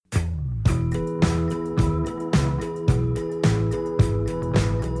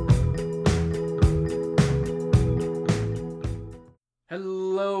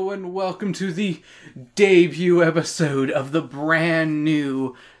Hello and welcome to the debut episode of the brand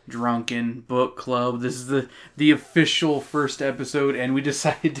new Drunken Book Club. This is the official first episode, and we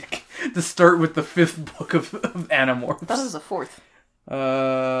decided to start with the fifth book of Animorphs. That was the fourth.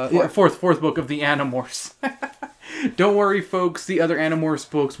 Fourth book of the Animorphs. Don't worry, folks. The other Animorphs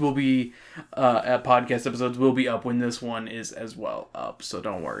books will be, podcast episodes will be up when this one is as well up. So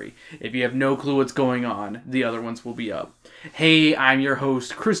don't worry. If you have no clue what's going on, the other ones will be up. Hey, I'm your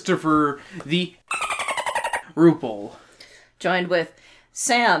host, Christopher, the Rupel. Joined with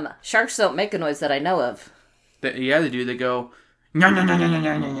Sam. Sharks don't make a noise that I know of. Yeah, they do. They go, nya, nya, nya, nya,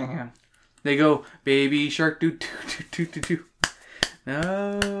 nya, nya, nya. They go, baby shark, do, do, do, do, do.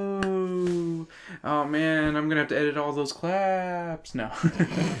 No. Oh man, I'm gonna have to edit all those claps. No.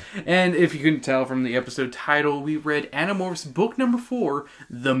 And if you couldn't tell from the episode title, we read Animorphs book number 4,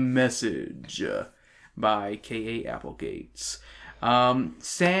 The Message, by K.A. Applegates.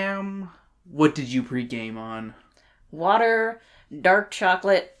 Sam, what did you pregame on? Water, dark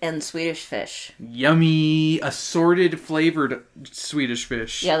chocolate, and Swedish fish. Yummy, assorted flavored Swedish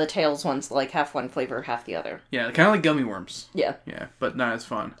fish. Yeah, the tails one's like half one flavor, half the other. Yeah, kind of like gummy worms. Yeah. Yeah, but not as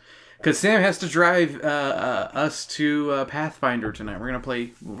fun. Because Sam has to drive us to Pathfinder tonight. We're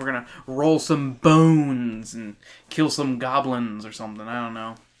gonna roll some bones and kill some goblins or something. I don't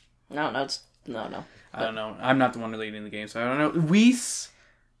know. No. I don't know. I'm not the one leading the game, so I don't know. Weiss,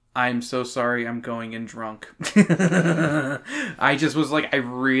 I'm so sorry. I'm going in drunk. I just was like, I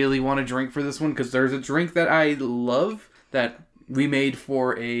really want to drink for this one because there's a drink that I love that we made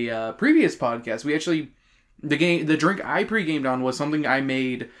for a previous podcast. We actually, the drink I pre-gamed on was something I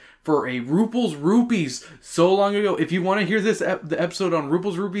made for a Rupel's Rupees so long ago. If you want to hear the episode on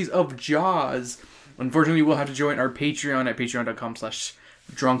Rupel's Rupees of Jaws, unfortunately, we'll have to join our Patreon at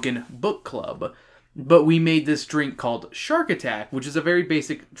patreon.com/drunkenbookclub. But we made this drink called Shark Attack, which is a very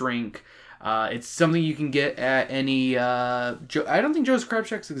basic drink. It's something you can get at any... I don't think Joe's Crab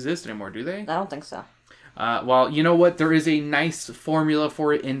Shacks exist anymore, do they? I don't think so. Well, you know what? There is a nice formula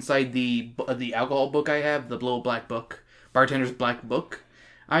for it inside the alcohol book I have, the little black book, Bartender's Black Book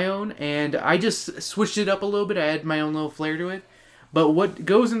I own. And I just switched it up a little bit. I added my own little flair to it. But what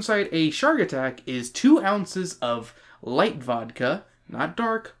goes inside a Shark Attack is 2 ounces of light vodka, not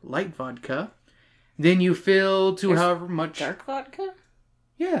dark, light vodka. Then you fill to however much... Dark vodka?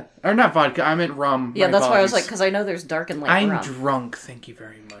 Yeah. Or not vodka, I meant rum. Yeah, that's why I was like, because I know there's dark and light rum. I'm drunk, thank you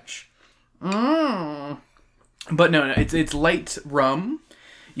very much. But no, it's light rum.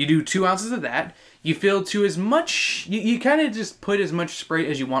 You do 2 ounces of that. You fill to as much... You kind of just put as much Sprite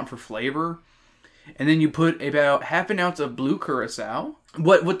as you want for flavor. And then you put about half an ounce of blue curacao.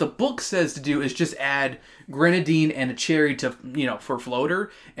 What the book says to do is just add grenadine and a cherry to, for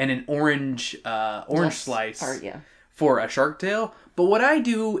floater, and an orange slice for a shark tail. But what I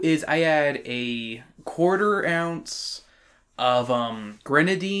do is I add a 1/4 ounce of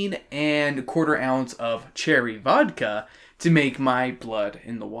grenadine and a 1/4 ounce of cherry vodka to make my blood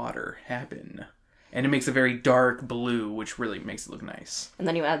in the water happen. And it makes a very dark blue, which really makes it look nice. And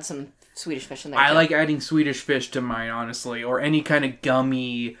then you add some Swedish fish in there. I like adding Swedish fish to mine, honestly, or any kind of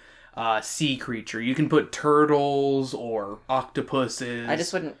gummy sea creature. You can put turtles or octopuses. I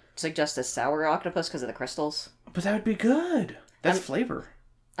just wouldn't suggest a sour octopus because of the crystals. But that would be good. That's flavor.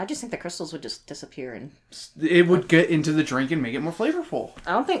 I just think the crystals would just disappear and... It would get into the drink and make it more flavorful.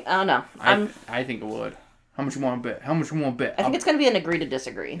 I don't know. I think it would. How much you want to bet? How much you want to bet? I think it's going to be an agree to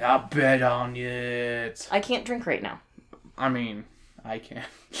disagree. I'll bet on it. I can't drink right now. I mean... I can't.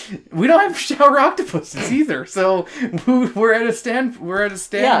 We don't have shower octopuses either, so we're at a stand.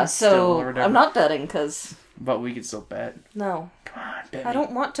 Yeah, so I'm not betting because. But we can still bet. No. Come on, bet. I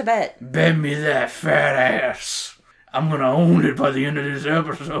don't want to bet. Bet me that fat ass. I'm gonna own it by the end of this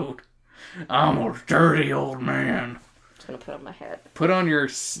episode. I'm a dirty old man. I'm gonna put on my hat. Put on your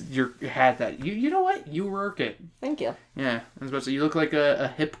hat. That you know what? You work it. Thank you. Yeah, I was about to say you look like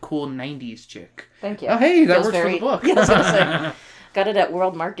a hip, cool '90s chick. Thank you. Oh, hey, that works for the book. Yeah, I was gonna say. Got it at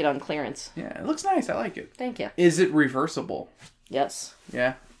World Market on clearance. Yeah, it looks nice. I like it. Thank you. Is it reversible? Yes.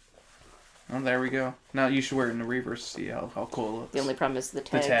 Yeah. Oh, there we go. Now you should wear it in the reverse to see how cool it looks. The only problem is the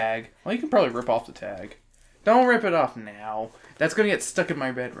tag. The tag. Well, you can probably rip off the tag. Don't rip it off now. That's going to get stuck in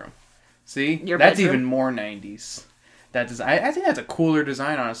my bedroom. See? That's even more 90s. That design. I think that's a cooler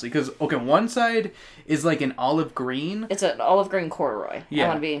design, honestly. Because, okay, one side is like an olive green. It's an olive green corduroy. Yeah. I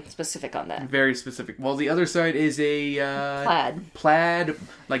want to be specific on that. Very specific. Well, the other side is a... Plaid,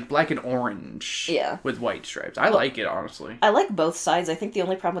 like black and orange. Yeah. With white stripes. I like it, honestly. I like both sides. I think the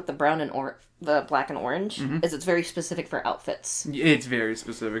only problem with the brown and the black and orange is it's very specific for outfits. It's very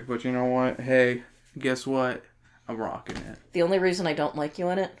specific, but you know what? Hey, guess what? I'm rocking it. The only reason I don't like you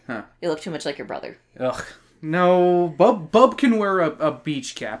in it, Huh. you look too much like your brother. Ugh. No, Bub can wear a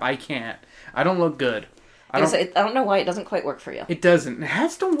beach cap. I can't. I don't look good. I don't know why it doesn't quite work for you. It doesn't.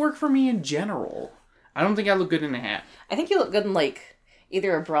 Hats don't work for me in general. I don't think I look good in a hat. I think you look good in, like,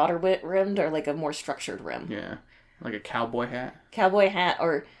 either a broader rimmed or, like, a more structured rim. Yeah. Like a cowboy hat. Cowboy hat,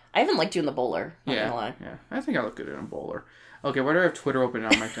 or... I haven't liked you in the bowler, not gonna lie. Yeah. I think I look good in a bowler. Okay, why do I have Twitter open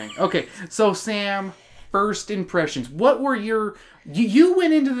on my thing? Okay, so Sam, first impressions. What were your... You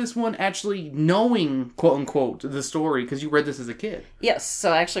went into this one actually knowing, quote-unquote, the story, because you read this as a kid. Yes,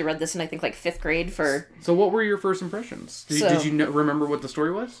 so I actually read this in, I think, like, 5th grade for... So what were your first impressions? Did you remember what the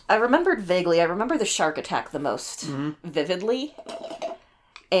story was? I remembered vaguely. I remember the shark attack the most vividly.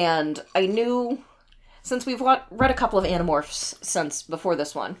 And I knew... Since we've read a couple of Animorphs since before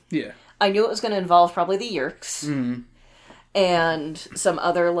this one. Yeah. I knew it was going to involve probably the Yeerks. And some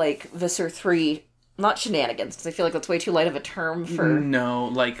other, like, Visser 3... Not shenanigans, because I feel like that's way too light of a term for... No,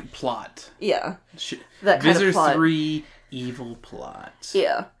 like, plot. Yeah. That kind of plot. 3, evil plot.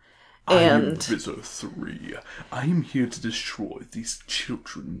 Yeah. I'm Visor 3. I am here to destroy these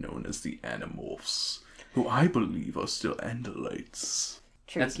children known as the Animorphs, who I believe are still Andalites.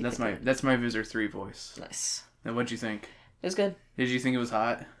 Sure, that's my Visor 3 voice. Nice. Now, what'd you think? It was good. Did you think it was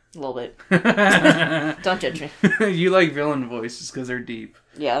hot? A little bit. Don't judge me. You like villain voices because they're deep.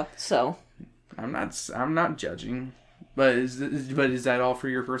 Yeah, so... I'm not judging. But is that all for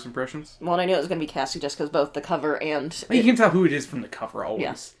your first impressions? Well, I knew it was going to be Cassie just because both the cover and... You can tell who it is from the cover always.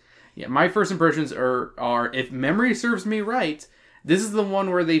 Yes. Yeah, my first impressions are, if memory serves me right, this is the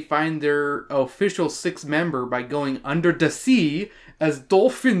one where they find their official 6th member by going under the sea as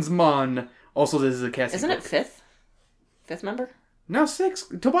Dolphinsman. Also, this is a Cassie Isn't book. it 5th? 5th member? No, 6.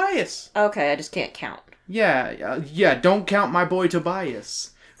 Tobias. Okay, I just can't count. Yeah, don't count my boy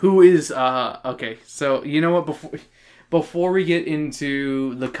Tobias. Who is, okay, so, you know what, before we get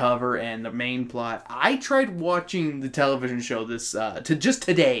into the cover and the main plot, I tried watching the television show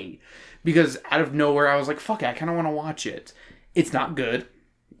today, because out of nowhere I was like, fuck it, I kind of want to watch it. It's not good.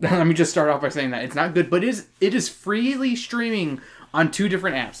 Let me just start off by saying that. It's not good, but it is freely streaming on 2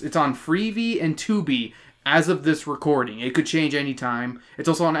 different apps. It's on Freevee and Tubi as of this recording. It could change anytime. It's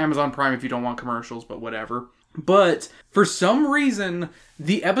also on Amazon Prime if you don't want commercials, but whatever. But for some reason,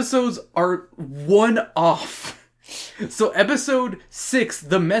 the episodes are one off. So episode 6,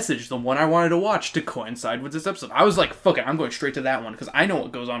 The Message, the one I wanted to watch to coincide with this episode. I was like, fuck it, I'm going straight to that one because I know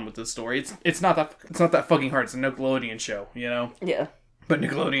what goes on with this story. It's not that fucking hard. It's a Nickelodeon show, you know? Yeah. But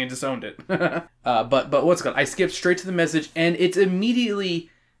Nickelodeon disowned it. But what's it called? I skipped straight to The Message, and it's immediately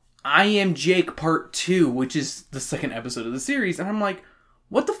I Am Jake Part 2, which is the 2nd episode of the series, and I'm like,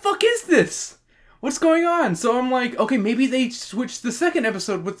 what the fuck is this? What's going on? So I'm like, okay, maybe they switched the 2nd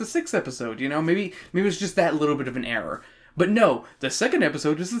episode with the 6th episode, you know? Maybe it's just that little bit of an error. But no, the 2nd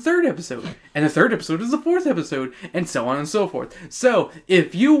episode is the 3rd episode, and the 3rd episode is the 4th episode, and so on and so forth. So,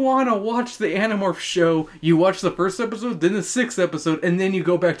 if you want to watch the Animorphs show, you watch the 1st episode, then the 6th episode, and then you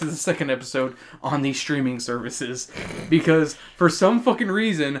go back to the 2nd episode on these streaming services. Because, for some fucking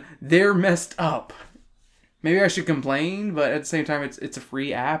reason, they're messed up. Maybe I should complain, but at the same time, it's a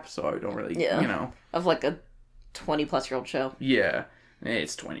free app, so I don't really, you know. Of like a 20-plus-year-old show. Yeah.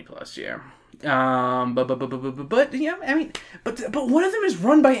 It's 20 plus, yeah. But yeah, I mean, but one of them is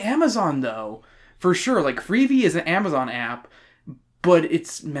run by Amazon, though. For sure. Like, Freevee is an Amazon app, but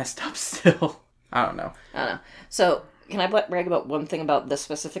it's messed up still. I don't know. So, can I brag about one thing about this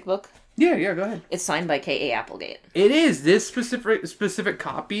specific book? Yeah, go ahead. It's signed by K.A. Applegate. It is. This specific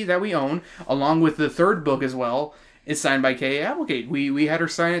copy that we own, along with the 3rd book as well, is signed by K.A. Applegate. We had her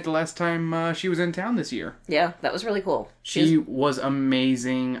sign it the last time she was in town this year. Yeah, that was really cool. She was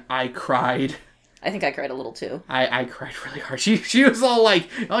amazing. I cried. I think I cried a little too. I cried really hard. She was all like,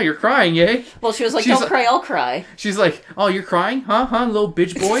 "Oh, you're crying, eh?" Well, she was like, "Don't cry, I'll cry." She's like, "Oh, you're crying? Huh, little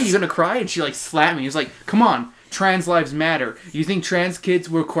bitch boy? You gonna cry?" And she like slapped me. He was like, "Come on. Trans lives matter. You think trans kids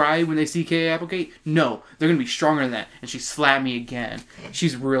will cry when they see K.A. Applegate? No, they're gonna be stronger than that." And she slapped me again.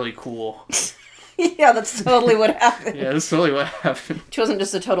 She's really cool. Yeah, that's totally what happened. Yeah, that's totally what happened. She wasn't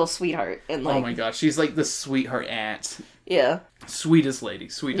just a total sweetheart. And like, oh my gosh, she's like the sweetheart aunt. Yeah. Sweetest lady.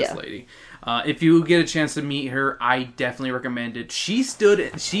 Lady. If you get a chance to meet her, I definitely recommend it. She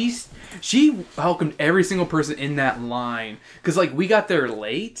welcomed every single person in that line. Because, like, we got there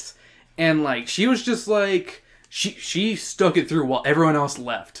late, and, like, she was just, like, she stuck it through while everyone else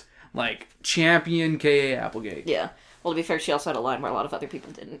left. Like, champion K.A. Applegate. Yeah. Well, to be fair, she also had a line where a lot of other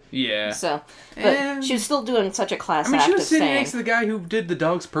people didn't. Yeah. So, but she was still doing such a class act of saying... she was sitting next to the guy who did The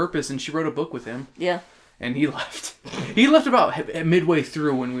Dog's Purpose, and she wrote a book with him. Yeah. And he left. He left about midway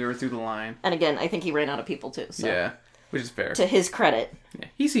through when we were through the line. And again, I think he ran out of people too. So. Yeah, which is fair. To his credit. Yeah,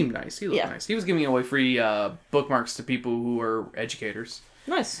 he seemed nice. He looked nice. He was giving away free bookmarks to people who are educators.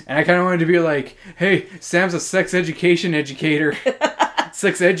 Nice. And I kind of wanted to be like, hey, Sam's a sex education educator.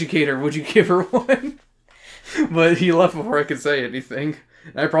 Sex educator, would you give her one? But he left before I could say anything.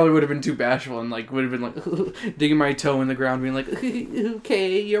 I probably would have been too bashful and would have been digging my toe in the ground, being like,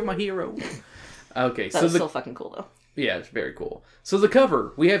 okay, you're my hero. Okay, that was still fucking cool though. Yeah, it's very cool. So the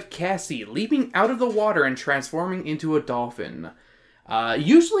cover, we have Cassie leaping out of the water and transforming into a dolphin.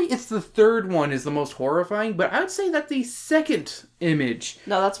 Usually it's the third one is the most horrifying, but I would say that the second image...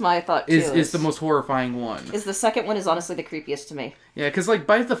 No, that's my thought too. Is the most horrifying one. The second one is honestly the creepiest to me. Yeah, because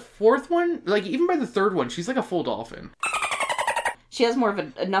by the fourth one, even by the third one, she's like a full dolphin. She has more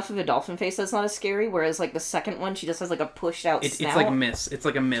of enough of a dolphin face that's not as scary, whereas the second one, she just has a pushed out snout. It's like a miss. It's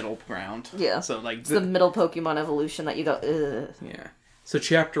like a middle ground. Yeah. So it's the middle Pokemon evolution that you go, ugh. Yeah. So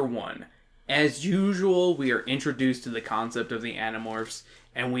chapter 1. As usual, we are introduced to the concept of the Animorphs,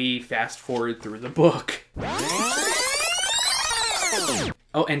 and we fast forward through the book.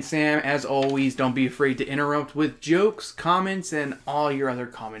 Oh, and Sam, as always, don't be afraid to interrupt with jokes, comments, and all your other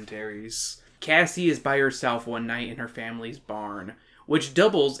commentaries. Cassie is by herself one night in her family's barn, which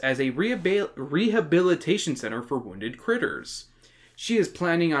doubles as a rehabilitation center for wounded critters. She is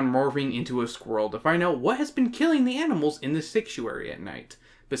planning on morphing into a squirrel to find out what has been killing the animals in the sanctuary at night,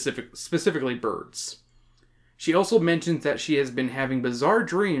 specifically birds. She also mentions that she has been having bizarre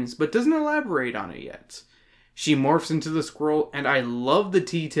dreams, but doesn't elaborate on it yet. She morphs into the squirrel, and I love the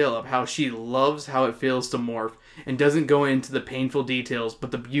detail of how she loves how it feels to morph, and doesn't go into the painful details,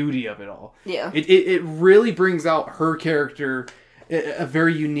 but the beauty of it all. Yeah. It really brings out her character, a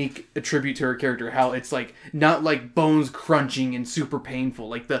very unique attribute to her character, how it's not bones crunching and super painful.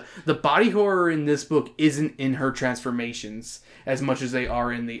 The body horror in this book isn't in her transformations as much as they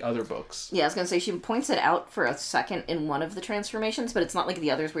are in the other books. Yeah, I was going to say, she points it out for a second in one of the transformations, but it's not like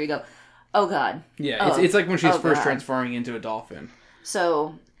the others where you go, oh god. Yeah, it's like when she's first transforming into a dolphin.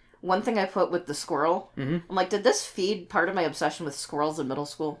 So, one thing I put with the squirrel, I'm like, did this feed part of my obsession with squirrels in middle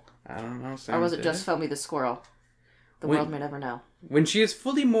school? I don't know. Or was it just Foamy the squirrel? The world may never know. When she is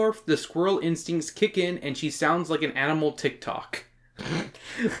fully morphed, the squirrel instincts kick in and she sounds like an animal TikTok.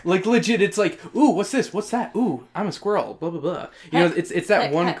 Legit, it's like, ooh, what's this? What's that? Ooh, I'm a squirrel. Blah, blah, blah. It's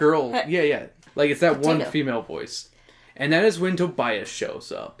that one girl. Yeah. It's that one female voice. And that is when Tobias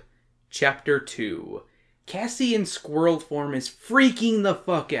shows up. Chapter 2. Cassie in squirrel form is freaking the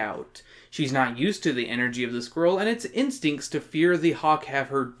fuck out. She's not used to the energy of the squirrel and its instincts to fear the hawk have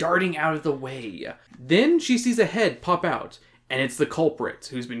her darting out of the way. Then she sees a head pop out, and it's the culprit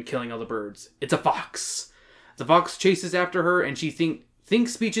who's been killing all the birds. It's a fox. The fox chases after her, and she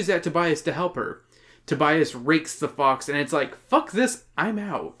thinks speeches at Tobias to help her. Tobias rakes the fox, and it's like, fuck this, I'm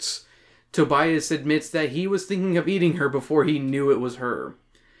out. Tobias admits that he was thinking of eating her before he knew it was her.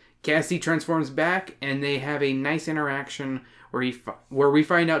 Cassie transforms back, and they have a nice interaction where we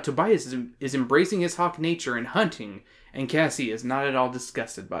find out Tobias is embracing his hawk nature and hunting, and Cassie is not at all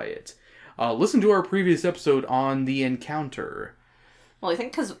disgusted by it. Listen to our previous episode on the encounter. Well, I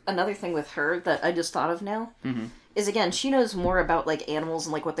think because another thing with her that I just thought of now is, again, she knows more about animals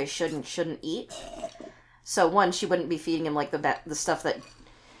and what they should and shouldn't eat. So one, she wouldn't be feeding him the stuff that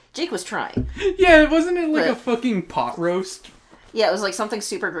Jake was trying. Yeah, wasn't it a fucking pot roast? Yeah, it was something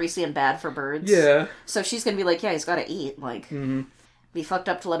super greasy and bad for birds. Yeah. So she's gonna be like, yeah, he's gotta eat. Be fucked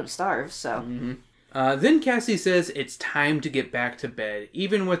up to let him starve, so. Then Cassie says it's time to get back to bed,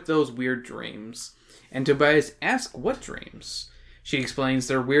 even with those weird dreams. And Tobias asks what dreams? She explains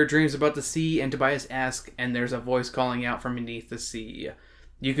they're weird dreams about the sea, and Tobias asks, and there's a voice calling out from beneath the sea.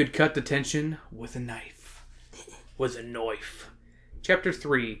 You could cut the tension with a knife. With a knife. Chapter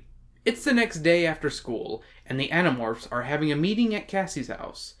 3. It's the next day after school, and the Animorphs are having a meeting at Cassie's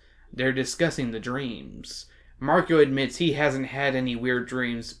house. They're discussing the dreams. Marco admits he hasn't had any weird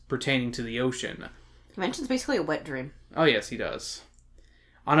dreams pertaining to the ocean. He mentions basically a wet dream. Oh yes, he does.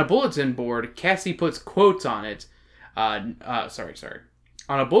 On a bulletin board, Cassie puts quotes on it. On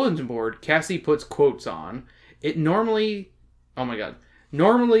a bulletin board, Cassie puts quotes on. Normally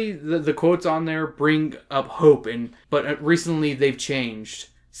the quotes on there bring up hope, but recently they've changed.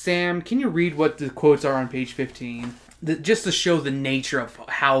 Sam, can you read what the quotes are on page 15? Just to show the nature of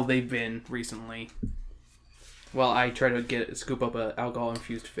how they've been recently. While I try to scoop up an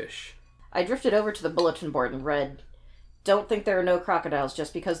alcohol-infused fish. I drifted over to the bulletin board and read, "Don't think there are no crocodiles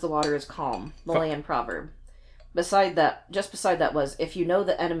just because the water is calm." Malayan proverb. Beside that was, "If you know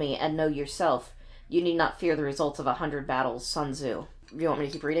the enemy and know yourself, you need not fear the results of 100 battles." Sun Tzu. You want me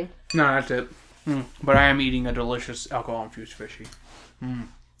to keep reading? No, that's it. But I am eating a delicious alcohol-infused fishy.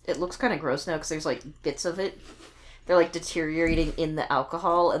 It looks kind of gross now because there's like bits of it. They're like deteriorating in the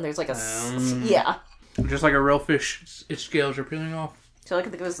alcohol, and there's like a yeah. Just like a real fish, its scales are peeling off. So I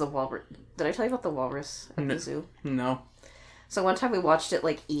can think it was the walrus. Did I tell you about the walrus at the zoo? No. So one time we watched it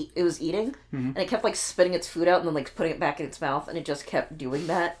like eat. It was eating, and it kept like spitting its food out and then like putting it back in its mouth, and it just kept doing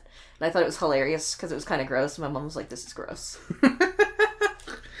that. And I thought it was hilarious because it was kind of gross. And my mom was like, "This is gross."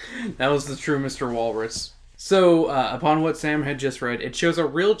 That was the true Mr. Walrus. So, upon what Sam had just read, it shows a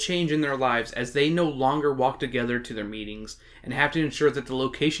real change in their lives as they no longer walk together to their meetings and have to ensure that the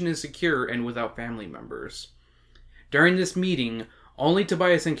location is secure and without family members. During this meeting, only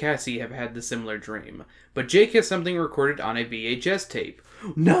Tobias and Cassie have had the similar dream, but Jake has something recorded on a VHS tape.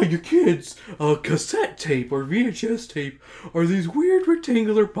 Now you kids, a cassette tape or VHS tape are these weird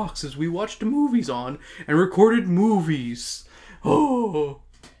rectangular boxes we watched movies on and recorded movies. Oh.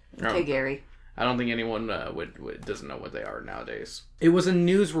 Okay, Gary. I don't think anyone doesn't know what they are nowadays. It was a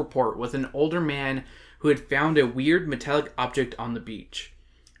news report with an older man who had found a weird metallic object on the beach.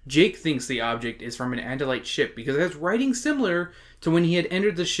 Jake thinks the object is from an Andalite ship because it has writing similar to when he had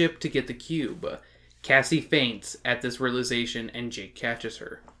entered the ship to get the cube. Cassie faints at this realization and Jake catches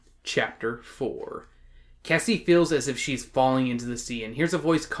her. Chapter 4. Cassie feels as if she's falling into the sea and hears a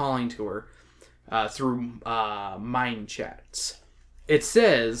voice calling to her through mind chats. It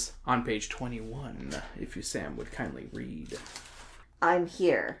says on page 21, if you, Sam, would kindly read. I'm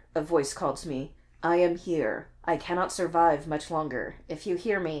here, a voice called to me. I am here. I cannot survive much longer. If you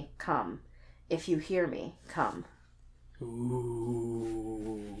hear me, come. If you hear me, come.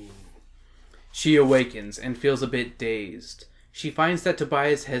 Ooh. She awakens and feels a bit dazed. She finds that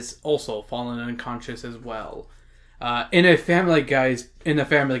Tobias has also fallen unconscious as well. In a Family Guy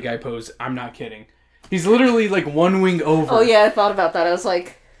pose, I'm not kidding. He's literally like one wing over. Oh yeah, I thought about that. I was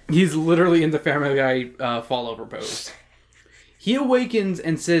like... He's literally in the Family Guy fall over pose. He awakens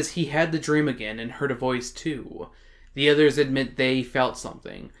and says he had the dream again and heard a voice too. The others admit they felt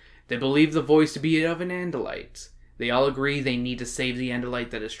something. They believe the voice to be of an Andalite. They all agree they need to save the Andalite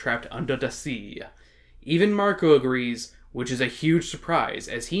that is trapped under the sea. Even Marco agrees, which is a huge surprise,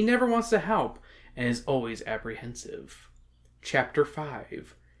 as he never wants to help and is always apprehensive. Chapter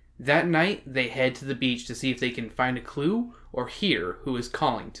 5. That night, they head to the beach to see if they can find a clue or hear who is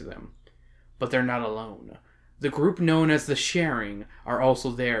calling to them. But they're not alone. The group known as the Sharing are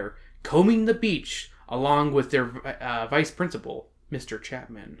also there, combing the beach along with their vice principal, Mr.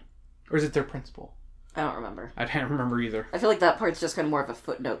 Chapman. Or is it their principal? I don't remember. I can't remember either. I feel like that part's just kind of more of a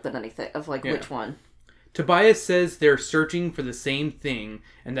footnote than anything, of like which one. Tobias says they're searching for the same thing,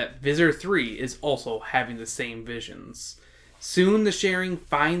 and that Visitor 3 is also having the same visions. Soon the Sharing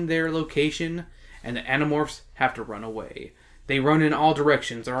find their location, and the Animorphs have to run away. They run in all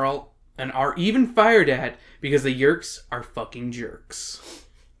directions and are even fired at because the Yeerks are fucking jerks.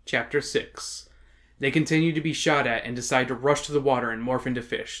 Chapter 6. They continue to be shot at and decide to rush to the water and morph into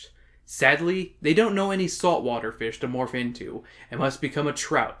fish. Sadly, they don't know any saltwater fish to morph into and must become a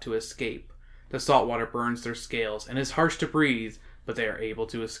trout to escape. The saltwater burns their scales and is harsh to breathe, but they are able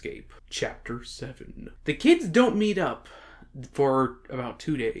to escape. Chapter 7. The kids don't meet up for about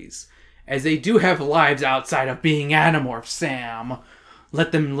 2 days, as they do have lives outside of being Animorphs, Sam.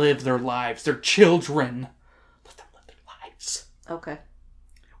 Let them live their lives. They're children. Let them live their lives. Okay.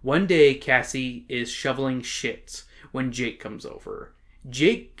 One day, Cassie is shoveling shit when Jake comes over.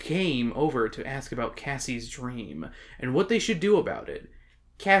 Jake came over to ask about Cassie's dream and what they should do about it.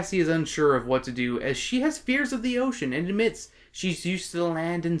 Cassie is unsure of what to do as she has fears of the ocean and admits she's used to the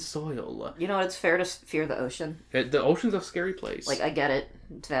land and soil. You know, it's fair to fear the ocean. The ocean's a scary place. Like, I get it.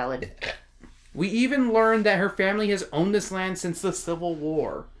 It's valid. We even learned that her family has owned this land since the Civil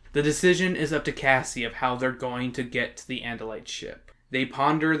War. The decision is up to Cassie of how they're going to get to the Andalite ship. They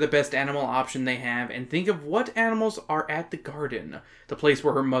ponder the best animal option they have and think of what animals are at the garden, the place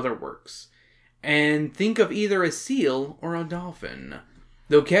where her mother works. And think of either a seal or a dolphin.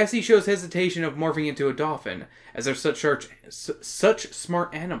 Though Cassie shows hesitation of morphing into a dolphin, as they're such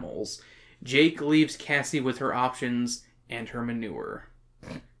smart animals, Jake leaves Cassie with her options and her manure.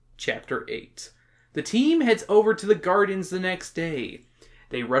 Chapter 8. The team heads over to the gardens the next day.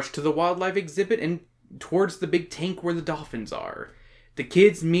 They rush to the wildlife exhibit and towards the big tank where the dolphins are. The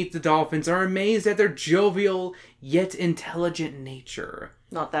kids meet the dolphins and are amazed at their jovial yet intelligent nature.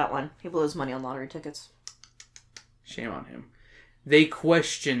 Not that one. He blew his money on lottery tickets. Shame on him. They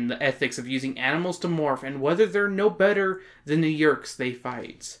question the ethics of using animals to morph and whether they're no better than the Yeerks they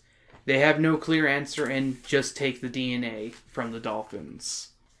fight. They have no clear answer and just take the DNA from the dolphins.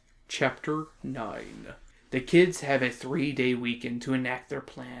 Chapter 9. The kids have a 3-day weekend to enact their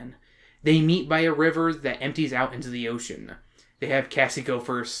plan. They meet by a river that empties out into the ocean. They have Cassie go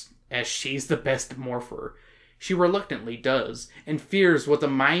first, as she's the best morpher. She reluctantly does, and fears what the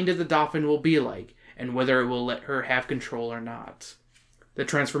mind of the dolphin will be like, and whether it will let her have control or not. The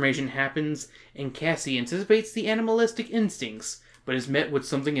transformation happens, and Cassie anticipates the animalistic instincts, but is met with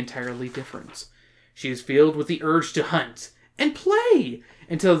something entirely different. She is filled with the urge to hunt and play,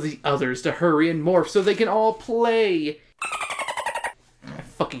 and tells the others to hurry and morph so they can all play. I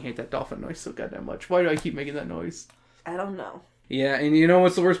fucking hate that dolphin noise so goddamn much. Why do I keep making that noise? I don't know. Yeah, and you know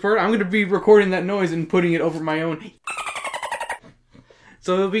what's the worst part? I'm going to be recording that noise and putting it over my own.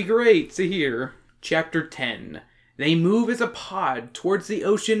 So it'll be great to hear. Chapter 10. They move as a pod towards the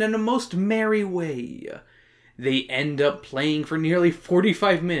ocean in a most merry way. They end up playing for nearly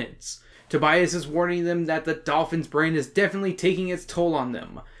 45 minutes. Tobias is warning them that the dolphin's brain is definitely taking its toll on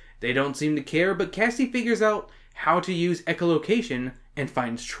them. They don't seem to care, but Cassie figures out how to use echolocation and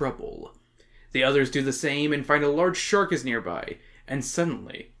finds trouble. The others do the same and find a large shark is nearby, and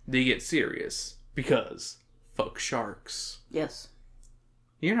suddenly they get serious, because fuck sharks. Yes.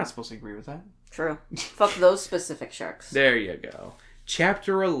 You're not supposed to agree with that. True. Fuck those specific sharks. There you go.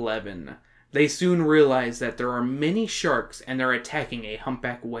 Chapter 11. They soon realize that there are many sharks and they're attacking a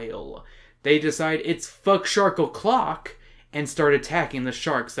humpback whale. They decide it's fuck shark o'clock and start attacking the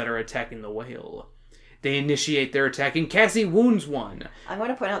sharks that are attacking the whale. They initiate their attack and Cassie wounds one. I'm going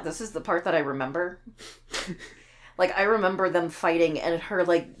to point out this is the part that I remember. Like, I remember them fighting and her,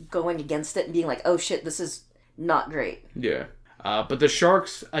 like, going against it and being like, oh shit, this is not great. Yeah. But the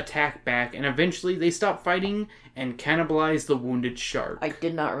sharks attack back and eventually they stop fighting and cannibalize the wounded shark. I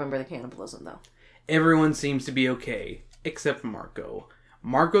did not remember the cannibalism, though. Everyone seems to be okay, except Marco.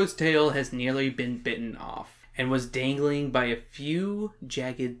 Marco's tail has nearly been bitten off and was dangling by a few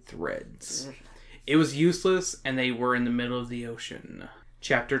jagged threads. It was useless, and they were in the middle of the ocean.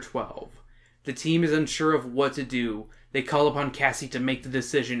 Chapter 12. The team is unsure of what to do. They call upon Cassie to make the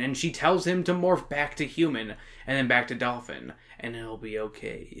decision, and she tells him to morph back to human, and then back to dolphin, and it'll be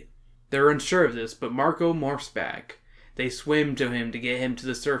okay. They're unsure of this, but Marco morphs back. They swim to him to get him to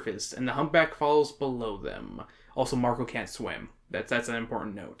the surface, and the humpback falls below them. Also, Marco can't swim. That's an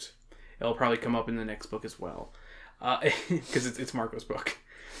important note. It'll probably come up in the next book as well. Because it's Marco's book.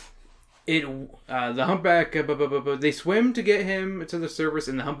 The humpback, they swim to get him to the surface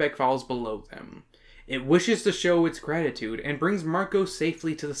and the humpback falls below them. It wishes to show its gratitude and brings Marco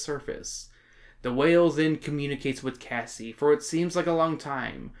safely to the surface. The whale then communicates with Cassie for what seems like a long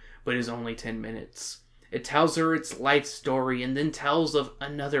time, but is only 10 minutes. It tells her its life story and then tells of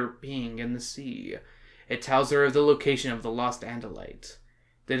another being in the sea. It tells her of the location of the lost Andalite.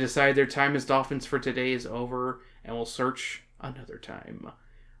 They decide their time as dolphins for today is over and will search another time.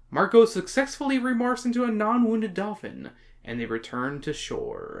 Marco successfully remorphs into a non-wounded dolphin, and they return to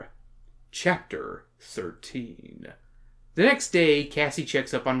shore. Chapter 13. The next day, Cassie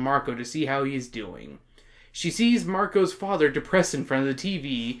checks up on Marco to see how he is doing. She sees Marco's father depressed in front of the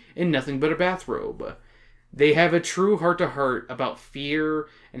TV in nothing but a bathrobe. They have a true heart-to-heart about fear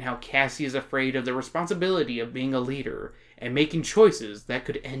and how Cassie is afraid of the responsibility of being a leader and making choices that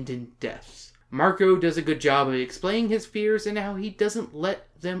could end in death. Marco does a good job of explaining his fears and how he doesn't let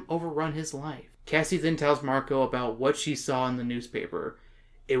them overrun his life. Cassie then tells Marco about what she saw in the newspaper.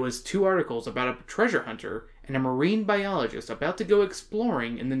 It was 2 articles about a treasure hunter and a marine biologist about to go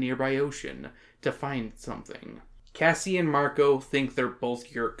exploring in the nearby ocean to find something. Cassie and Marco think they're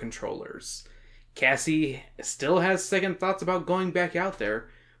both Yurt controllers. Cassie still has second thoughts about going back out there,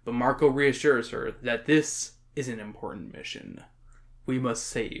 but Marco reassures her that this is an important mission. We must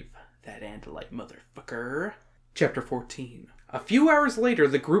save that Andalite motherfucker. Chapter 14. A few hours later,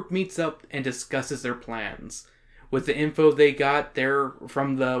 the group meets up and discusses their plans. With the info they got there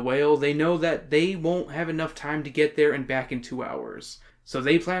from the whale, they know that they won't have enough time to get there and back in 2 hours. So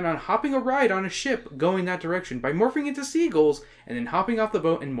they plan on hopping a ride on a ship going that direction by morphing into seagulls and then hopping off the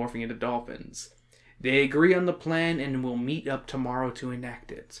boat and morphing into dolphins. They agree on the plan and will meet up tomorrow to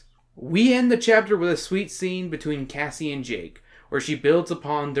enact it. We end the chapter with a sweet scene between Cassie and Jake, where she builds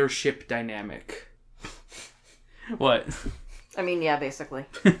upon their ship dynamic. What? I mean, yeah, basically.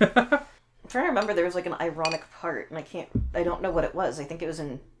 I'm trying to remember, there was like an ironic part, and I don't know what it was. I think it was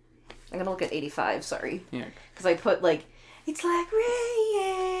in, I'm gonna look at 85, sorry. Yeah. Because I put like, it's like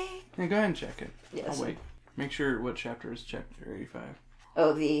rain. Yeah, go ahead and check it. Yes. I'll wait. Make sure what chapter is chapter 85.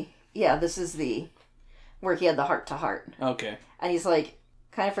 Oh, this is where he had the heart-to-heart. Okay. And he's like,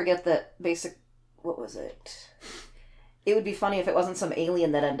 kind of forget that what was it? It would be funny if it wasn't some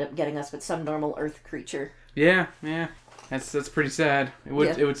alien that ended up getting us, but some normal Earth creature. Yeah. That's pretty sad. It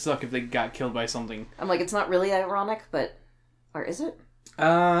would suck if they got killed by something. I'm like, it's not really ironic, but... Or is it?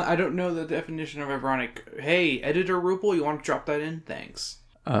 I don't know the definition of ironic. Hey, editor Rupel, you want to drop that in? Thanks.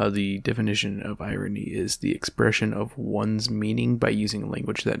 The definition of irony is the expression of one's meaning by using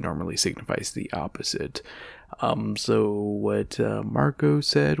language that normally signifies the opposite. So what Marco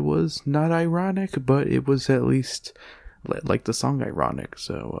said was not ironic, but it was at least like the song ironic.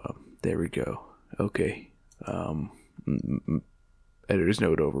 So there we go. Okay. Editor's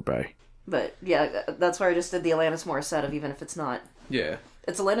note over, bye. But yeah, that's why I just did the Alanis Morissette of even if it's not. Yeah.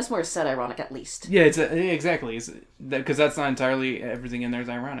 It's Alanis Morissette ironic at least. Yeah, exactly. Because that's not entirely everything in there is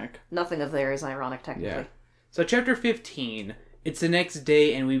ironic. Nothing of there is ironic, technically. Yeah. So chapter 15. It's the next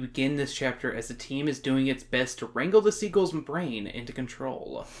day, and we begin this chapter as the team is doing its best to wrangle the seagull's brain into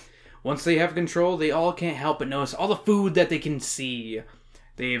control. Once they have control, they all can't help but notice all the food that they can see.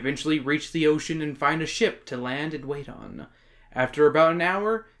 They eventually reach the ocean and find a ship to land and wait on. After about an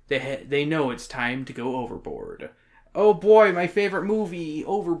hour, they know it's time to go overboard. Oh boy, my favorite movie,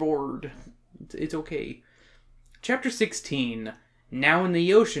 Overboard. It's okay. Chapter 16. Now in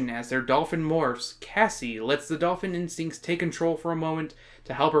the ocean as their dolphin morphs, Cassie lets the dolphin instincts take control for a moment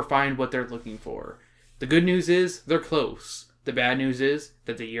to help her find what they're looking for. The good news is, they're close. The bad news is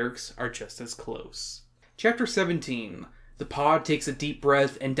that the Yeerks are just as close. Chapter 17. The pod takes a deep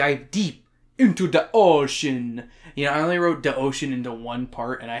breath and dive deep into the ocean. You know, I only wrote the ocean into one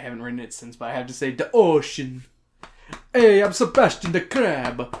part, and I haven't written it since, but I have to say the ocean. Hey, I'm Sebastian the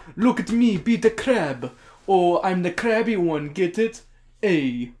Crab. Look at me, be the crab. Oh, I'm the crabby one, get it?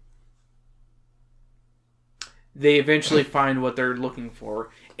 Hey. They eventually find what they're looking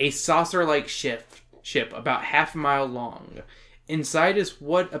for. A saucer-like ship about half a mile long. Inside is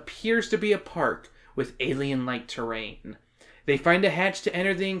what appears to be a park with alien-like terrain. They find a hatch to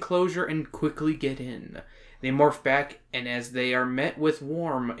enter the enclosure and quickly get in. They morph back, and as they are met with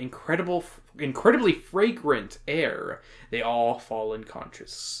warm, incredibly fragrant air, they all fall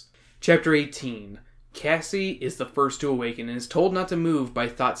unconscious. Chapter 18. Cassie is the first to awaken and is told not to move by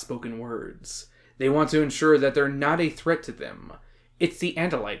thought-spoken words. They want to ensure that they're not a threat to them. It's the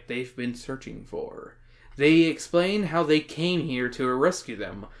Andalite they've been searching for. They explain how they came here to rescue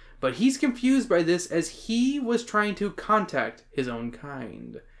them, but he's confused by this as he was trying to contact his own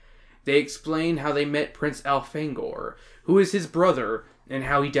kind. They explain how they met Prince Alfangor, who is his brother, and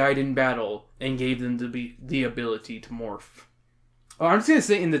how he died in battle and gave them the ability to morph. Oh, I'm just gonna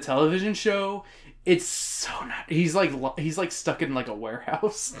say, in the television show, it's so not. He's like stuck in like a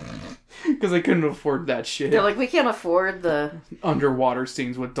warehouse because they couldn't afford that shit. They're like, we can't afford the underwater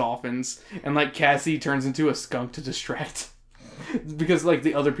scenes with dolphins, and like Cassie turns into a skunk to distract because like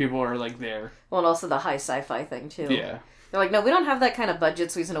the other people are like there. Well, and also the high sci-fi thing too. Yeah. They're like, no, we don't have that kind of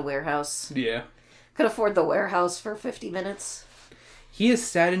budget, so he's in a warehouse. Yeah. Could afford the warehouse for 50 minutes. He is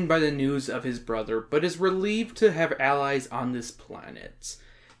saddened by the news of his brother, but is relieved to have allies on this planet.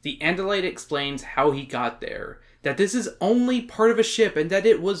 The Andalite explains how he got there, that this is only part of a ship and that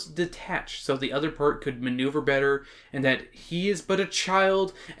it was detached so the other part could maneuver better, and that he is but a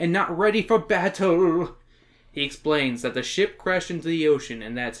child and not ready for battle. He explains that the ship crashed into the ocean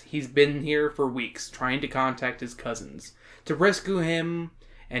and that he's been here for weeks trying to contact his cousins to rescue him,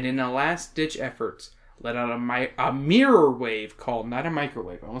 and in a last-ditch effort, let out a mirror wave called, not a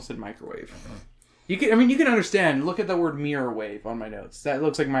microwave, I almost said microwave. You can understand, look at the word mirror wave on my notes. That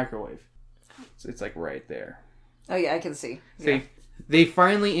looks like microwave. So it's like right there. Oh yeah, I can see. See, they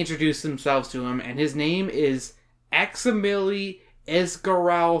finally introduce themselves to him, and his name is Aximili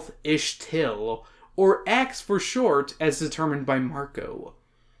Esgarouth Ishtil, or Axe for short, as determined by Marco.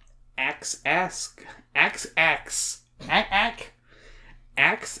 Axe asks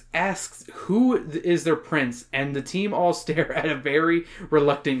who is their prince, and the team all stare at a very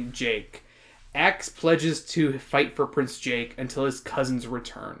reluctant Jake. Axe pledges to fight for Prince Jake until his cousins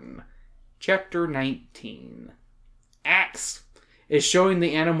return. Chapter 19. Axe is showing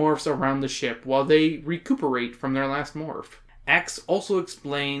the Animorphs around the ship while they recuperate from their last morph. Axe also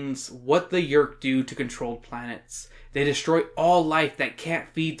explains what the Yeerk do to controlled planets. They destroy all life that can't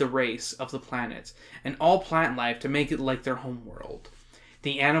feed the race of the planet, and all plant life to make it like their homeworld.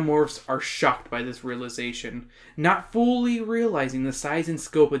 The Animorphs are shocked by this realization, not fully realizing the size and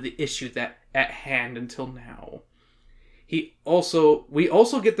scope of the issue that at hand until now. We also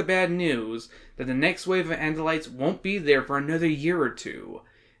get the bad news that the next wave of Andalites won't be there for another year or two.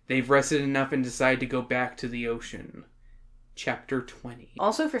 They've rested enough and decide to go back to the ocean. Chapter 20.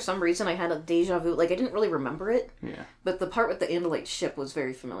 Also, for some reason, I had a deja vu. Like, I didn't really remember it. Yeah. But the part with the Andalite ship was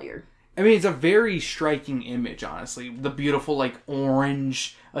very familiar. I mean, it's a very striking image, honestly. The beautiful, like,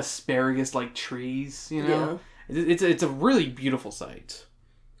 orange asparagus-like trees, you know? Yeah. It's a really beautiful sight.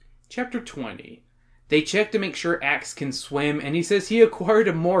 Chapter 20. They check to make sure Axe can swim, and he says he acquired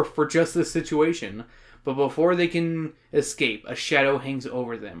a morph for just this situation. But before they can escape, a shadow hangs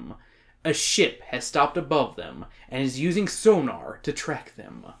over them. A ship has stopped above them, and is using sonar to track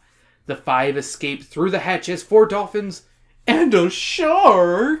them. The 5 escape through the hatch as 4 dolphins and a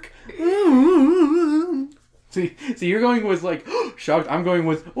shark! See, you're going with, like, shocked. I'm going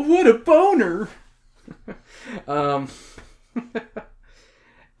with, what a boner!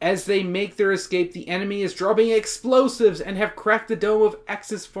 As they make their escape, the enemy is dropping explosives and have cracked the dome of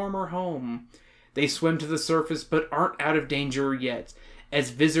Axe's former home. They swim to the surface but aren't out of danger yet. As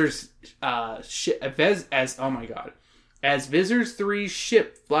Visors 3's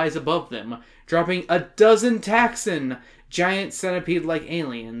ship flies above them, dropping a dozen Taxon, giant centipede-like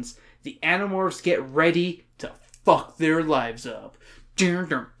aliens, the Animorphs get ready to fuck their lives up.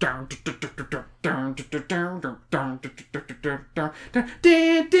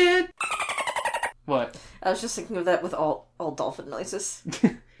 What? I was just thinking of that with all dolphin noises.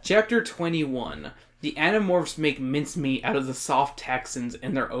 Chapter 21. The Animorphs make mincemeat out of the soft Taxons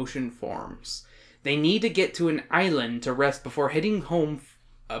in their ocean forms. They need to get to an island to rest before heading home,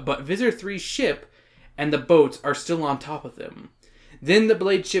 but Visor 3's ship and the boats are still on top of them. Then the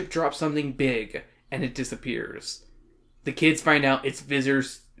blade ship drops something big, and it disappears. The kids find out it's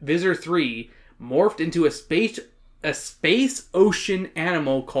Visor 3 morphed into a space ocean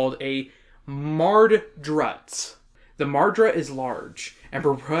animal called a Mardrut. The Mardra is large and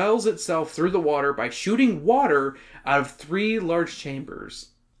propels itself through the water by shooting water out of 3 large chambers.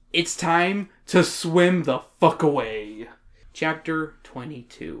 It's time to swim the fuck away. Chapter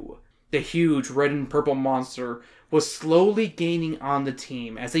 22. The huge red and purple monster was slowly gaining on the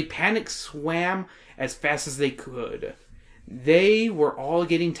team as they panicked swam as fast as they could. They were all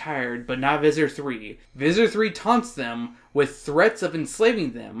getting tired, but not Visor 3. Visor 3 taunts them with threats of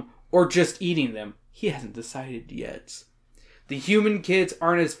enslaving them or just eating them. He hasn't decided yet. The human kids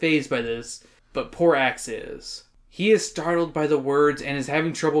aren't as fazed by this, but poor Axe is. He is startled by the words and is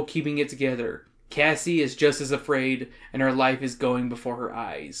having trouble keeping it together. Cassie is just as afraid, and her life is going before her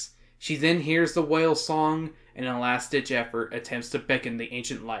eyes. She then hears the whale song, and in a last-ditch effort, attempts to beckon the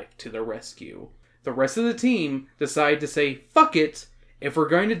ancient life to their rescue. The rest of the team decide to say, fuck it, if we're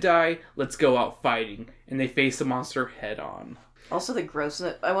going to die, let's go out fighting, and they face the monster head-on. Also, the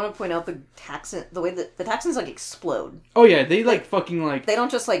grossness. I want to point out the way that the Taxons, like, explode. Oh yeah, they, like, fucking, like... They don't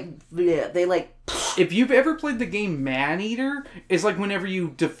just, like, bleh, they, like... If you've ever played the game Maneater, it's like whenever you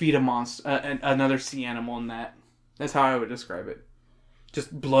defeat a monster, another sea animal in that. That's how I would describe it.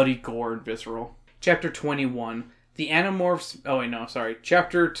 Just bloody gore and visceral. Chapter 21. The Animorphs... Oh, wait, no, sorry.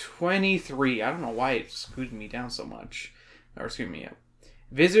 Chapter 23. I don't know why it screwed me down so much. Or screwed me up.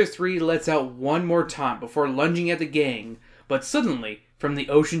 Visor 3 lets out one more taunt before lunging at the gang, but suddenly, from the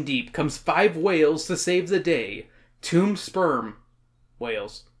ocean deep, comes 5 whales to save the day. 2 sperm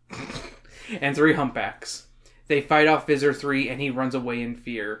whales. And 3 humpbacks. They fight off Visor 3 and he runs away in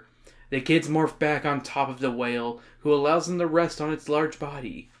fear. The kids morph back on top of the whale, who allows them to rest on its large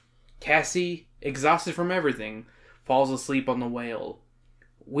body. Cassie, exhausted from everything, falls asleep on the whale.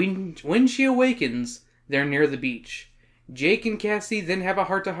 When she awakens, they're near the beach. Jake and Cassie then have a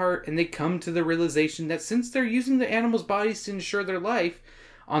heart-to-heart, and they come to the realization that since they're using the animals' bodies to ensure their life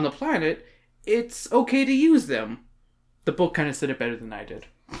on the planet, it's okay to use them. The book kind of said it better than I did.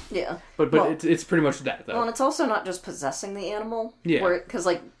 Yeah. But well, it's pretty much that, though. Well, and it's also not just possessing the animal. Yeah. Because,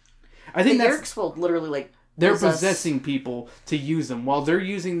 like, I think the Yerks will literally, like, they're possessing people to use them, while they're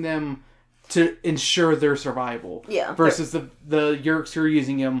using them to ensure their survival. Yeah. Versus the Yerks who are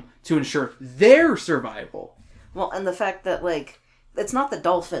using them to ensure their survival. Well, and the fact that, like, it's not the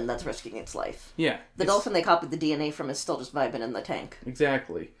dolphin that's risking its life. Yeah. The dolphin they copied the DNA from is still just vibing in the tank.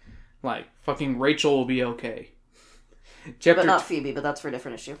 Exactly. Like, fucking Rachel will be okay. But not Phoebe, but that's for a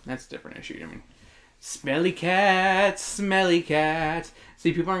different issue. That's a different issue. I mean, smelly cat, smelly cat.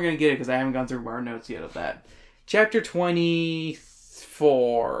 See, people aren't going to get it because I haven't gone through our notes yet of that. Chapter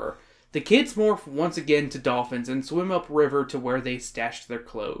 24. The kids morph once again to dolphins and swim upriver to where they stashed their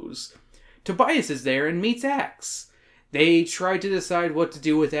clothes. Tobias is there and meets Axe. They try to decide what to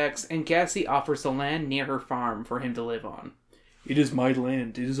do with Axe, and Cassie offers the land near her farm for him to live on. It is my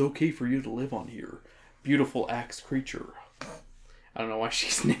land. It is okay for you to live on here. Beautiful Axe creature. I don't know why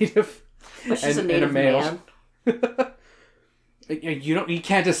she's native. But she's a native man. You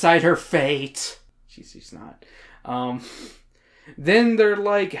can't decide her fate. She's not. Then they're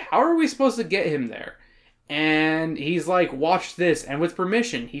like, how are we supposed to get him there? And he's like, watch this. And with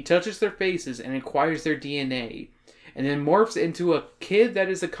permission, he touches their faces and acquires their DNA. And then morphs into a kid that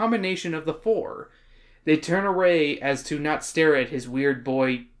is a combination of the 4. They turn away as to not stare at his weird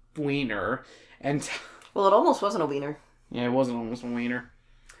boy wiener. And Well, it almost wasn't a wiener. Yeah, it wasn't almost a wiener.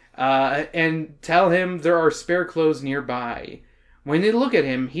 And tell him there are spare clothes nearby. When they look at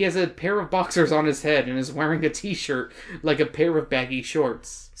him, he has a pair of boxers on his head and is wearing a t-shirt like a pair of baggy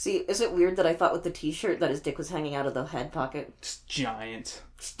shorts. See, is it weird that I thought with the t-shirt that his dick was hanging out of the head pocket? It's giant.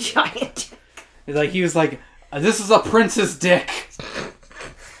 It's giant. Like, he was like, this is a prince's dick.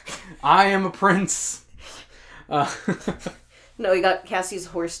 I am a prince. No, he got Cassie's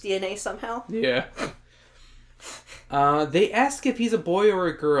horse DNA somehow. Yeah. They ask if he's a boy or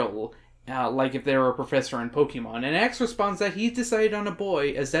a girl, like if they were a professor in Pokemon, and Axe responds that he decided on a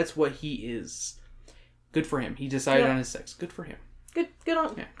boy, as that's what he is. Good for him. He decided on his sex. Good for him. Good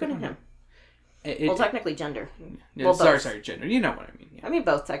on him. Well, technically gender. Well, sorry, gender. You know what I mean. Yeah. I mean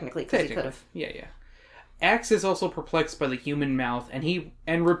both, technically, because he could have. Yeah. Axe is also perplexed by the human mouth,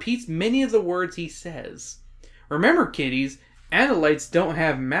 and repeats many of the words he says. Remember, kiddies, Andalites don't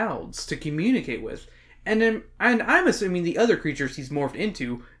have mouths to communicate with. And I'm assuming the other creatures he's morphed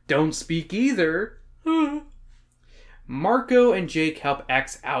into don't speak either. Marco and Jake help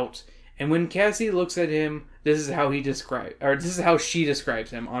Axe out, and when Cassie looks at him, this is how she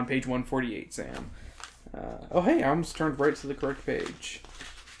describes him on page 148, Sam. Hey, I almost turned right to the correct page.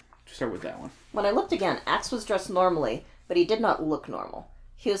 Start with that one. When I looked again, Axe was dressed normally, but he did not look normal.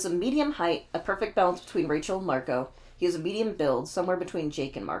 He was a medium height, a perfect balance between Rachel and Marco. He was a medium build, somewhere between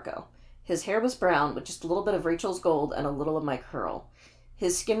Jake and Marco. His hair was brown, with just a little bit of Rachel's gold and a little of my curl.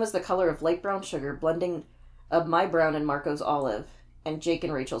 His skin was the color of light brown sugar, blending of my brown and Marco's olive, and Jake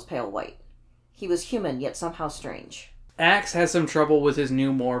and Rachel's pale white. He was human, yet somehow strange. Axe has some trouble with his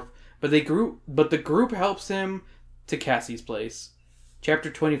new morph, but the group helps him to Cassie's place.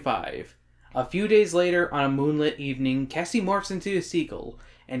 Chapter 25. A few days later, on a moonlit evening, Cassie morphs into a seagull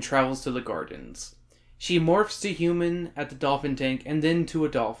and travels to the gardens. She morphs to human at the dolphin tank and then to a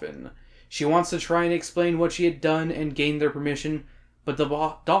dolphin. She wants to try and explain what she had done and gain their permission, but the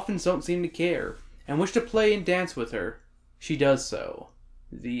dolphins don't seem to care and wish to play and dance with her. She does so.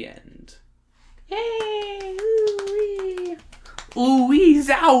 The end. Yay! Ooh-wee! Ooh-wee!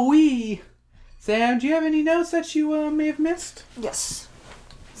 Zowie! Sam, do you have any notes that you may have missed? Yes.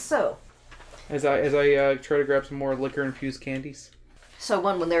 So. As I try to grab some more liquor-infused candies. So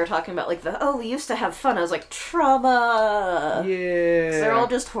when they were talking about, like, we used to have fun, I was like, trauma! Yeah. 'Cause they're all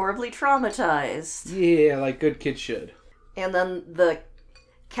just horribly traumatized. Yeah, like good kids should. And then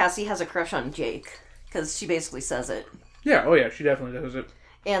Cassie has a crush on Jake, because she basically says it. Yeah, oh yeah, she definitely does it.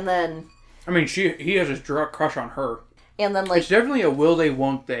 And then... I mean, he has a crush on her. And then, like... It's definitely a will they,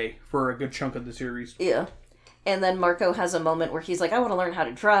 won't they for a good chunk of the series. Yeah. And then Marco has a moment where he's like, I want to learn how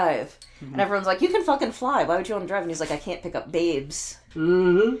to drive. Mm-hmm. And everyone's like, you can fucking fly. Why would you want to drive? And he's like, I can't pick up babes.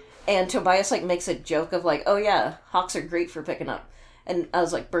 Mm-hmm. And Tobias, like, makes a joke of, like, oh yeah, hawks are great for picking up. And I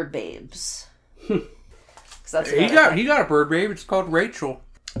was like, bird babes. That's he got a bird babe. It's called Rachel.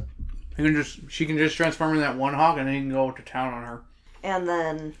 She can just transform into that one hawk and then he can go to town on her. And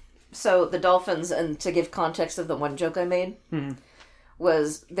then, so the dolphins, and to give context of the one joke I made,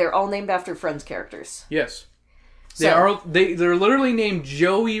 was they're all named after Friends characters. Yes. They're literally named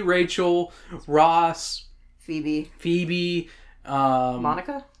Joey, Rachel, Ross, Phoebe,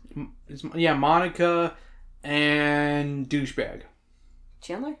 Monica? Yeah, Monica, and Douchebag.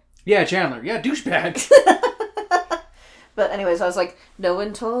 Chandler? Yeah, Chandler. Yeah, Douchebag. But anyways, I was like, no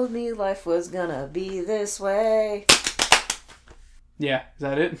one told me life was gonna be this way. Yeah, is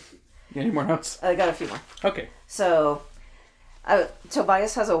that it? Any more notes? I got a few more. Okay. So...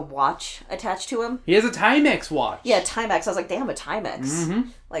 Tobias has a watch attached to him. He has a Timex watch. Yeah, Timex. I was like, damn, a Timex. Mm-hmm.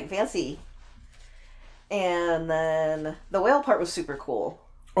 Like, fancy. And then the whale part was super cool.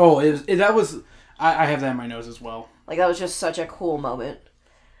 Oh, I have that in my nose as well. Like, that was just such a cool moment.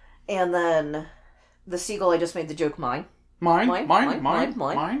 And then the seagull, I just made the joke mine. Mine.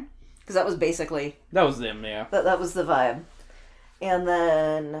 Because that was basically... That was them, yeah. That was the vibe. And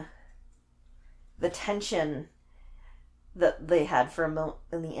then the tension that they had for a moment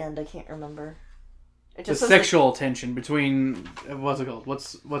in the end, I can't remember. It just the sexual tension between what's it called?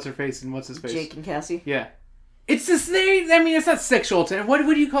 What's her face and what's his face? Jake and Cassie. Yeah, it's this thing. I mean, it's not sexual tension. What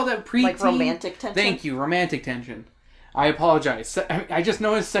do you call that? Like romantic tension. Thank you, romantic tension. I apologize. I just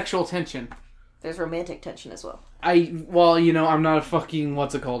know it's sexual tension. There's romantic tension as well. I'm not a fucking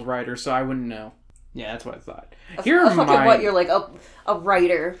writer, so I wouldn't know. Yeah, that's what I thought. What you're like a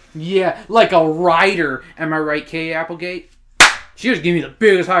writer. Yeah, like a writer. Am I right, Kay Applegate? She just gave me the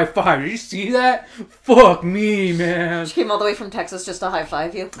biggest high five. Did you see that? Fuck me, man. She came all the way from Texas just to high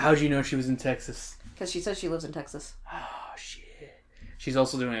five you. How'd you know she was in Texas? Because she says she lives in Texas. Oh shit. She's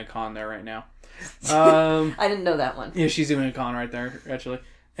also doing a con there right now. I didn't know that one. Yeah, she's doing a con right there, actually.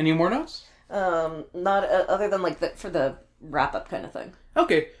 Any more notes? Not other than like for the wrap up kind of thing.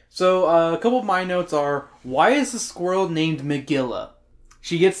 Okay, so a couple of my notes are: why is the squirrel named Megilla?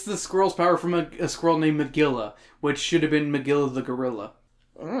 She gets the squirrel's power from a squirrel named Megilla, which should have been Megilla the gorilla.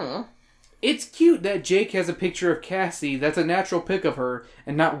 It's cute that Jake has a picture of Cassie. That's a natural pic of her,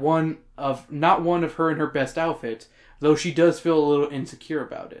 and not one of her in her best outfit. Though she does feel a little insecure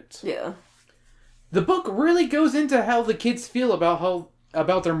about it. Yeah. The book really goes into how the kids feel about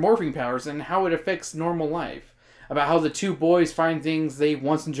their morphing powers and how it affects normal life. About how the two boys find things they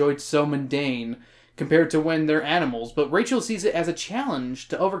once enjoyed so mundane compared to when they're animals. But Rachel sees it as a challenge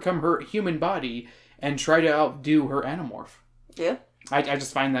to overcome her human body and try to outdo her Animorph. Yeah. I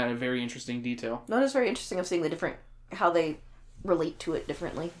just find that a very interesting detail. No, it's very interesting of seeing how they relate to it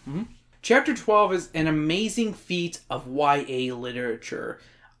differently. Mm-hmm. Chapter 12 is an amazing feat of YA literature.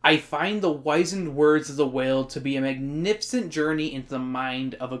 I find the wizened words of the whale to be a magnificent journey into the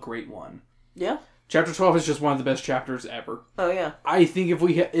mind of a great one. Yeah. Chapter 12 is just one of the best chapters ever. Oh, yeah. I think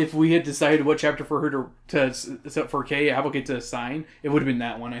if we had decided what chapter for her for Kay Applegate to sign, it would have been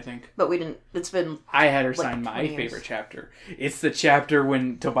that one, I think. But we didn't. It's been. I had her sign my favorite chapter. It's the chapter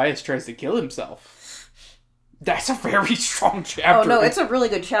when Tobias tries to kill himself. That's a very strong chapter. Oh, no, it's a really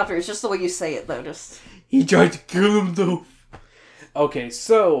good chapter. It's just the way you say it, though. He tried to kill himself. Okay,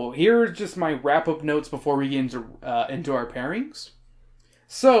 so here are just my wrap-up notes before we get into our pairings.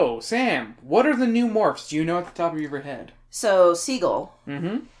 So, Sam, what are the new morphs? Do you know at the top of your head? So, seagull.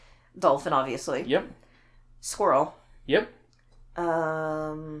 Mm-hmm. Dolphin, obviously. Yep. Squirrel. Yep.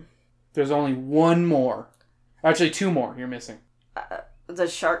 There's only one more. Actually, two more you're missing.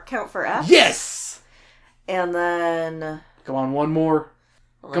 Does shark count for X? Yes! And then... Come on, one more.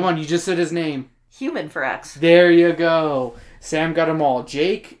 Come on, you just said his name. Human for X. There you go. Sam got them all.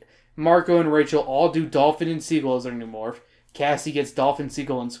 Jake, Marco, and Rachel all do dolphin and seagull as their new morph. Cassie gets dolphin,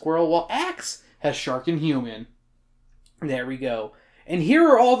 seagull, and squirrel, while Axe has shark and human. There we go. And here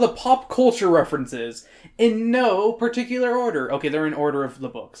are all the pop culture references in no particular order. Okay, they're in order of the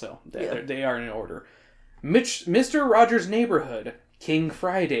book, so they are in order. Mr. Rogers' Neighborhood, King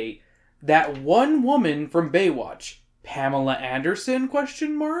Friday, That One Woman from Baywatch, Pamela Anderson, ?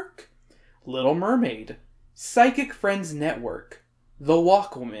 Little Mermaid, Psychic Friends Network, The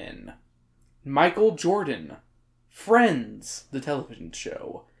Walkwoman, Michael Jordan, Friends, the television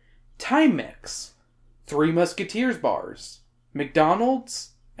show, Timex, Three Musketeers bars,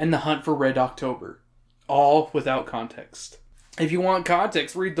 McDonald's, and The Hunt for Red October. All without context. If you want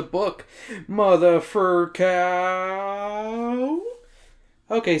context, read the book, Motherfurcow.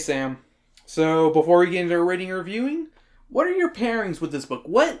 Okay, Sam. So, before we get into our rating and reviewing, what are your pairings with this book?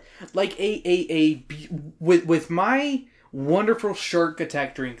 What, like with my wonderful shark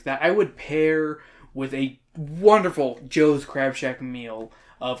attack drink that I would pair with a wonderful Joe's Crab Shack meal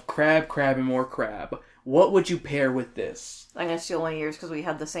of crab, and more crab. What would you pair with this? I'm going to steal one of yours because we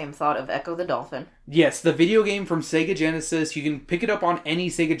had the same thought of Echo the Dolphin. Yes, the video game from Sega Genesis. You can pick it up on any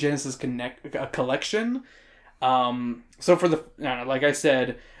Sega Genesis collection. So for like I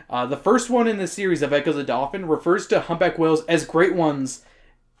said, the first one in the series of Echo the Dolphin refers to humpback whales as great ones,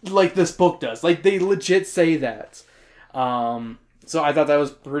 like this book does. Like, they legit say that. So I thought that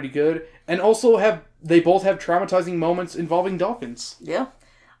was pretty good. And also they both have traumatizing moments involving dolphins. Yeah.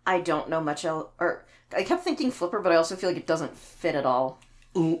 I don't know much else. Or I kept thinking Flipper, but I also feel like it doesn't fit at all.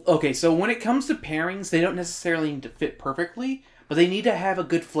 Okay, so when it comes to pairings, they don't necessarily need to fit perfectly, but they need to have a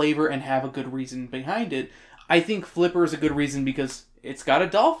good flavor and have a good reason behind it. I think Flipper is a good reason because it's got a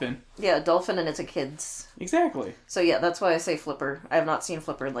dolphin. Yeah, a dolphin and it's a kid's. Exactly. So yeah, that's why I say Flipper. I have not seen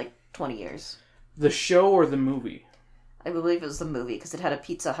Flipper in like 20 years. The show or the movie? I believe it was the movie because it had a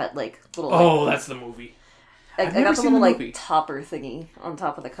Pizza Hut like little. Oh, that's the movie. I got the little like topper thingy on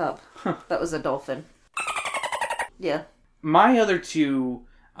top of the cup. Huh. That was a dolphin. Yeah. My other two,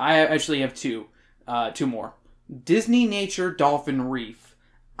 I actually have two more. Disney Nature Dolphin Reef.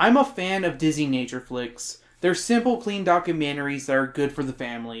 I'm a fan of Disney nature flicks. They're simple, clean documentaries that are good for the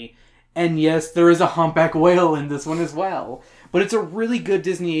family. And yes, there is a humpback whale in this one as well. But it's a really good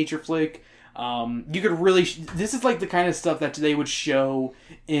Disney nature flick. You could really... this is like the kind of stuff that they would show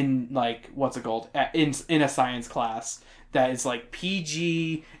in, like, what's it called? In a science class. That is, like,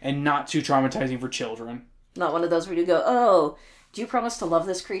 PG and not too traumatizing for children. Not one of those where you go, oh, do you promise to love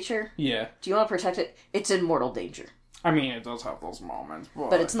this creature? Yeah. Do you want to protect it? It's in mortal danger. I mean, it does have those moments,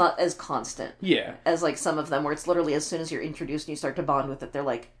 but it's not as constant. Yeah. As, like, some of them where it's literally as soon as you're introduced and you start to bond with it, they're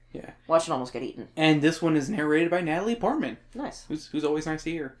like, yeah, watch it almost get eaten. And this one is narrated by Natalie Portman. Nice. Who's always nice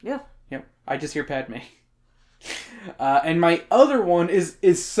to hear. Yeah. Yep. I just hear Padme. And my other one is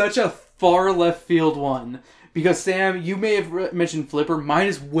such a far left field one. Because Sam, you may have mentioned Flipper. Mine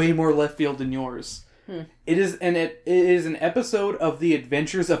is way more left field than yours. It is an episode of The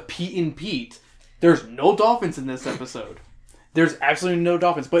Adventures of Pete and Pete. There's no dolphins in this episode. There's absolutely no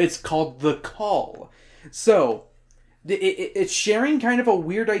dolphins, but it's called The Call. So, it's sharing kind of a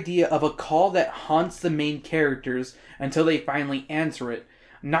weird idea of a call that haunts the main characters until they finally answer it.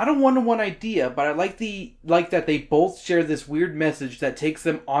 Not a one-to-one idea, but I like that they both share this weird message that takes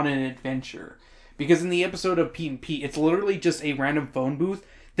them on an adventure. Because in the episode of Pete and Pete, it's literally just a random phone booth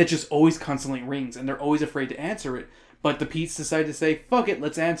that just always constantly rings, and they're always afraid to answer it. But the Petes decide to say, fuck it,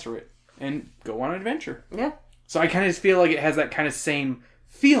 let's answer it, and go on an adventure. Yeah. So I kind of feel like it has that kind of same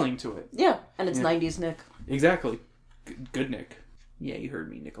feeling to it. Yeah, and it's 90s Nick. Exactly. Good Nick. Yeah, you heard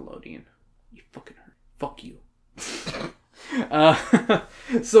me, Nickelodeon. You fucking heard. Fuck you.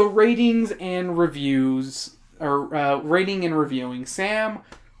 So ratings and reviews, or rating and reviewing. Sam,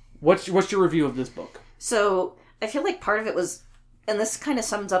 what's your review of this book? So I feel like part of it was, and this kind of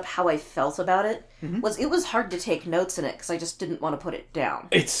sums up how I felt about it, it was hard to take notes in it because I just didn't want to put it down.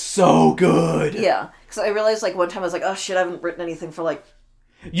 It's so good. Yeah, because I realized like one time I was like, oh shit, I haven't written anything for like.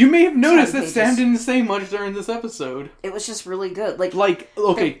 You may have noticed that Sam didn't say much during this episode. It was just really good.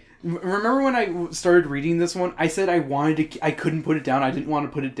 Okay. Remember when I started reading this one? I said I couldn't put it down. I didn't want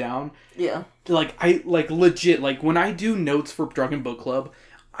to put it down. Yeah. Legit. Like when I do notes for Drunken Book Club,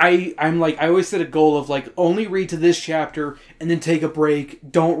 I always set a goal of like only read to this chapter and then take a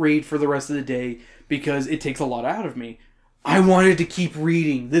break. Don't read for the rest of the day because it takes a lot out of me. I wanted to keep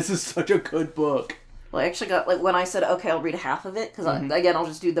reading. This is such a good book. Well, I actually got, like, when I said, okay, I'll read half of it, because, again, I'll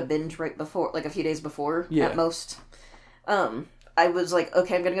just do the binge right before, like, a few days before, at most. I was like,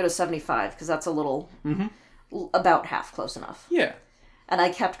 okay, I'm going to go to 75, because that's a little, about half close enough. Yeah. And I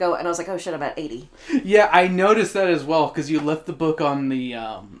kept going, and I was like, oh shit, I'm at 80. Yeah, I noticed that as well, because you left the book on the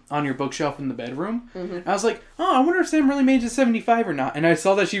on your bookshelf in the bedroom. And I was like, oh, I wonder if Sam really made it to 75 or not. And I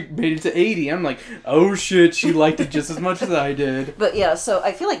saw that she made it to 80. I'm like, oh shit, she liked it just as much as I did. But yeah, so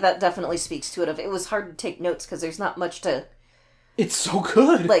I feel like that definitely speaks to it. It was hard to take notes, because there's not much to... It's so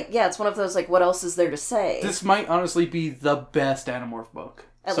good. Like, yeah, it's one of those, like, what else is there to say? This might honestly be the best Animorph book.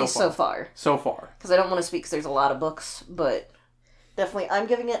 At least so far. So far. Because I don't want to speak, because there's a lot of books, but... Definitely, I'm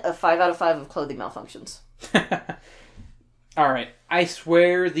giving it a 5 out of 5 of clothing malfunctions. Alright, I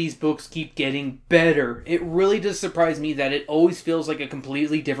swear these books keep getting better. It really does surprise me that it always feels like a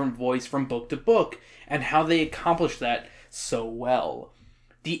completely different voice from book to book, and how they accomplish that so well.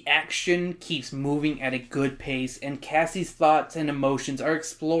 The action keeps moving at a good pace, and Cassie's thoughts and emotions are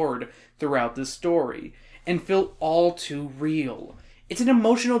explored throughout the story, and feel all too real. It's an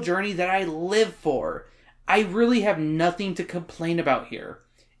emotional journey that I live for. I really have nothing to complain about here.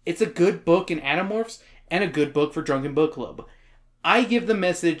 It's a good book in Animorphs, and a good book for Drunken Book Club. I give the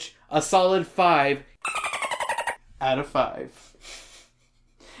message a solid 5 out of 5.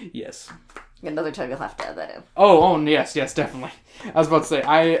 Yes. Another time you'll have to add that in. Oh, yes, definitely. I was about to say,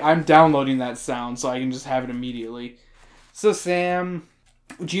 I'm downloading that sound so I can just have it immediately. So, Sam,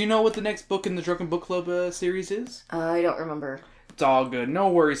 do you know what the next book in the Drunken Book Club series is? I don't remember. It's all good, no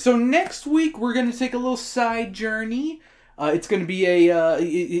worries. So next week we're going to take a little side journey. It's going to be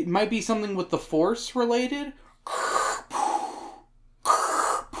it might be something with the Force related.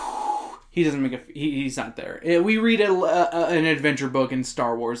 He doesn't make he's not there. We read an adventure book in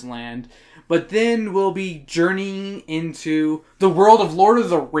Star Wars land. But then we'll be journeying into the world of Lord of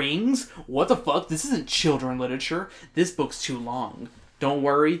the Rings. What the fuck? This isn't children literature. This book's too long. Don't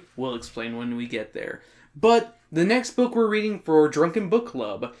worry, we'll explain when we get there. But the next book we're reading for Drunken Book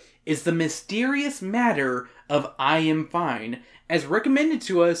Club is The Mysterious Matter of I Am Fine, as recommended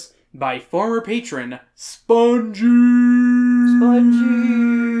to us by former patron Spongy.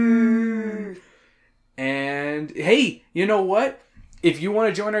 And hey, you know what? If you want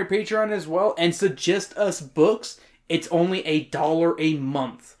to join our Patreon as well and suggest us books, it's only $1 a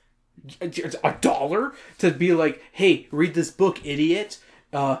month. $1 to be like, hey, read this book, idiot.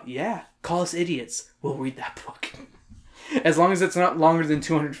 Yeah, call us idiots. We'll read that book. As long as it's not longer than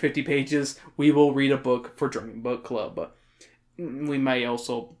 250 pages, we will read a book for Drunken Book Club. We might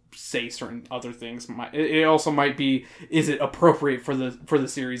also say certain other things. It also might be, is it appropriate for the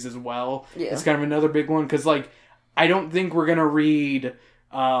series as well? Yeah. It's kind of another big one, because like, I don't think we're gonna read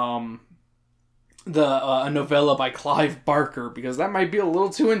a novella by Clive Barker, because that might be a little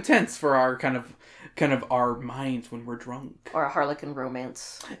too intense for our kind of our minds when we're drunk. Or a Harlequin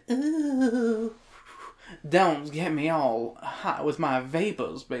romance. Ooh, don't get me all hot with my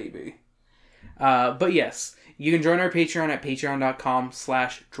vapors, baby. But yes, you can join our Patreon at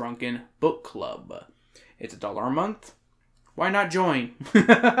patreon.com/drunkenbookclub. It's $1 a month. Why not join?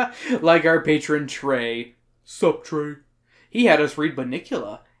 Like our patron Trey. Sup, Trey? He had us read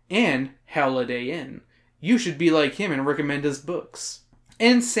Bunnicula and Holiday Inn. You should be like him and recommend us books.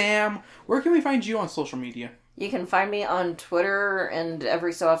 And Sam, where can we find you on social media? You can find me on Twitter and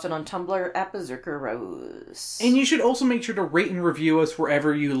every so often on Tumblr at Berserker Rose. And you should also make sure to rate and review us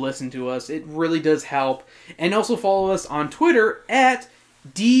wherever you listen to us. It really does help. And also follow us on Twitter at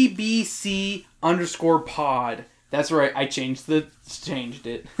DBC_pod. That's right, I changed it.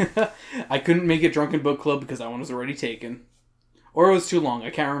 I couldn't make it Drunken Book Club because that one was already taken. Or it was too long.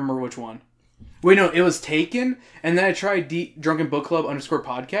 I can't remember which one. Wait, no, it was taken, and then I tried Drunken Book Club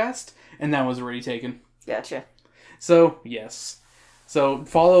 _podcast, and that was already taken. Gotcha. So, yes. So,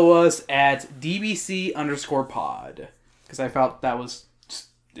 follow us at DBC_pod. Because I felt that was...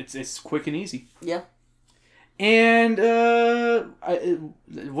 It's quick and easy. Yeah. And,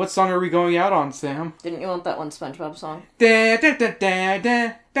 what song are we going out on, Sam? Didn't you want that one SpongeBob song? Da, da, da, da,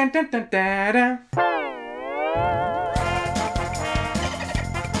 da, da, da, da, da, da.